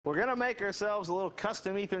We're going to make ourselves a little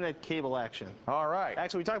custom Ethernet cable action. All right.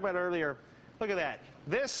 Actually, we talked about it earlier. Look at that.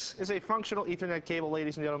 This is a functional Ethernet cable,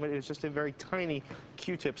 ladies and gentlemen. It's just a very tiny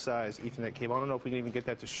Q-tip size Ethernet cable. I don't know if we can even get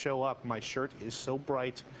that to show up. My shirt is so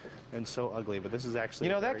bright and so ugly, but this is actually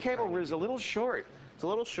that cable is a little short. It's a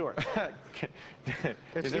little short.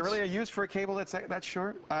 Is there really a use for a cable that's that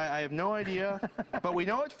short? I have no idea, but we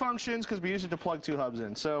know it functions because we use it to plug two hubs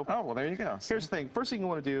in. So, oh, well, there you go. Here's the thing. First thing you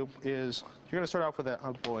want to do is you're going to start off with a,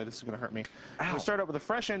 oh boy, this is going to hurt me. You're going to start out with a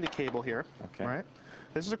fresh-ended cable here. Okay. Right?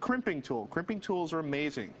 This is a crimping tool. Crimping tools are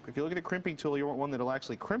amazing. If you look at a crimping tool, you want one that'll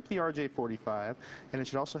actually crimp the RJ45, and it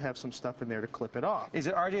should also have some stuff in there to clip it off. Is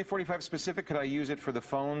it RJ45 specific? Could I use it for the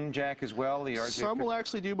phone jack as well? The RJ. Some will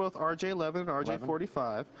actually do both RJ11 and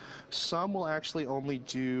RJ45. Some will actually only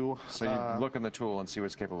do. So you look in the tool and see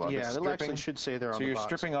what's capable of. Yeah, it actually should say there on the box. So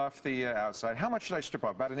you're stripping off the outside. How much should I strip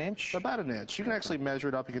off? About an inch? About an inch. You can actually measure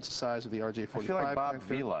it up against the size of the RJ45. I feel like Bob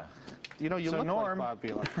Vila. You know, you look like Bob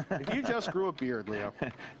Vila. If you just grew a beard, Leo.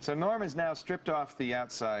 So Norm has now stripped off the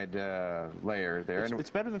outside layer there. It's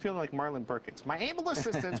better than feeling like Marlon Perkins. My able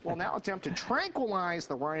assistants will now attempt to tranquilize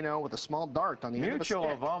the rhino with a small dart on the end of a stick.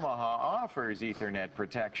 Mutual of Omaha offers Ethernet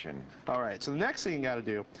protection. All right, so the next thing you got to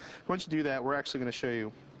do, once you do that, we're actually going to show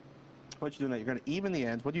you what you're doing. You're going to even the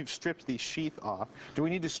ends. Once you've stripped the sheath off. Do we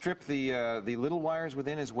need to strip the little wires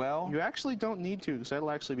within as well? You actually don't need to, because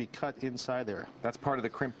that'll actually be cut inside there. That's part of the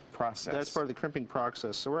crimp process. That's part of the crimping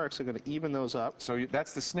process. So we're actually going to even those up. So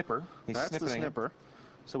that's the snipper. That's the snipper.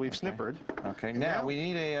 So we've snippered. Okay. Now we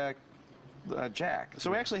need a jack. So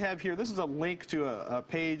we actually have here, this is a link to a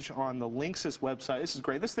page on the Linksys website. This is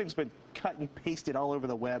great. This thing's been cut and pasted all over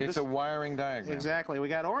the web. It's a wiring diagram. Exactly. We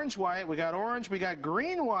got orange, white, we got orange, we got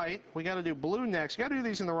green, white. We got to do blue next. You got to do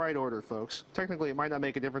these in the right order, folks. Technically, it might not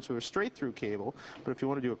make a difference with a straight through cable, but if you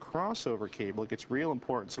want to do a crossover cable, it gets real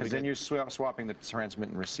important. Because then you're swapping the transmit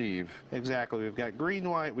and receive. Exactly. We've got green,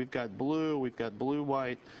 white, we've got blue,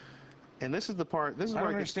 white. And this is the part. This is where I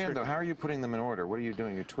understand though. How are you putting them in order? What are you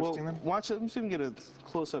doing? You're twisting them. Watch it. I'm just going to get a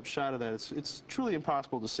close-up shot of that. It's truly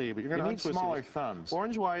impossible to see, but you're going to need smaller thumbs.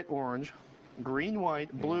 Orange, white, orange, green,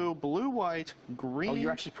 white, blue, blue, white, green. Oh,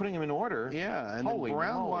 you're actually putting them in order. Yeah, and then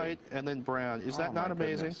brown, white, and then brown. Is that not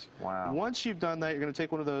amazing? Goodness. Wow. Once you've done that, you're going to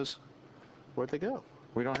take one of those. Where'd they go?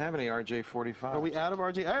 We don't have any RJ45. Are we out of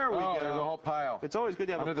RJ? There we go. There's a whole pile. It's always good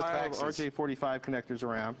to have a pile of RJ45 connectors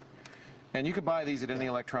around. And you can buy these at any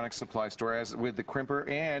electronics supply store, as with the crimper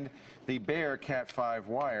and the bare Cat5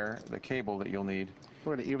 wire, the cable that you'll need.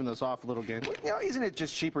 We're going to even those off a little again. You know, isn't it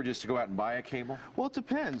just cheaper just to go out and buy a cable? Well, it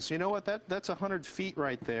depends. You know what? That's 100 feet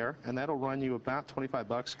right there, and that'll run you about 25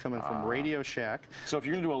 bucks coming from Radio Shack. So if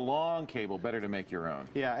you're going to do a long cable, better to make your own.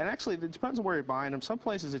 Yeah, and actually, it depends on where you're buying them. Some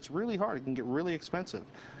places it's really hard. It can get really expensive.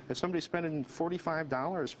 If somebody's spending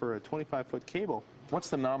 $45 for a 25-foot cable. What's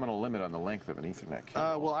the nominal limit on the length of an Ethernet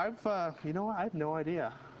cable? Well, you know what? I have no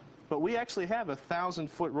idea. But we actually have a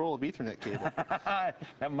 1,000-foot roll of Ethernet cable.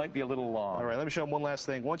 That might be a little long. All right, let me show them one last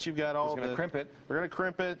thing. Once you've got all the... We're going to crimp it. We're going to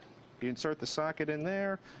crimp it. You insert the socket in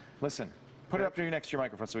there. Listen, put it up next to your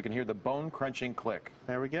microphone so we can hear the bone-crunching click.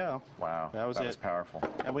 There we go. Wow, that was powerful.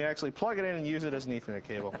 And we actually plug it in and use it as an Ethernet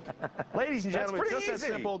cable. Ladies and gentlemen, it's just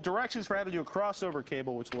that simple. Directions for how to do a crossover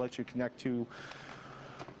cable, which will let you connect to...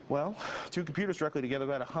 well, two computers directly together.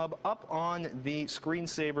 We've got a hub up on the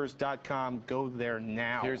screensavers.com. Go there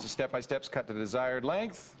now. Here's the step-by-steps. Cut to the desired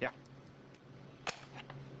length. Yeah.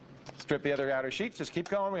 Strip the other outer sheets. Just keep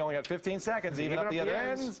going. We only got 15 seconds. Even up the other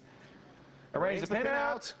ends. Arrange the pin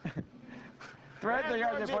out. Thread the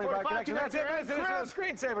RJ45 connection. That's it. This is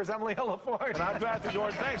Screensavers. I'm Leo LaForge. And I'm Patrick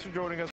Jordan. Thanks for joining us.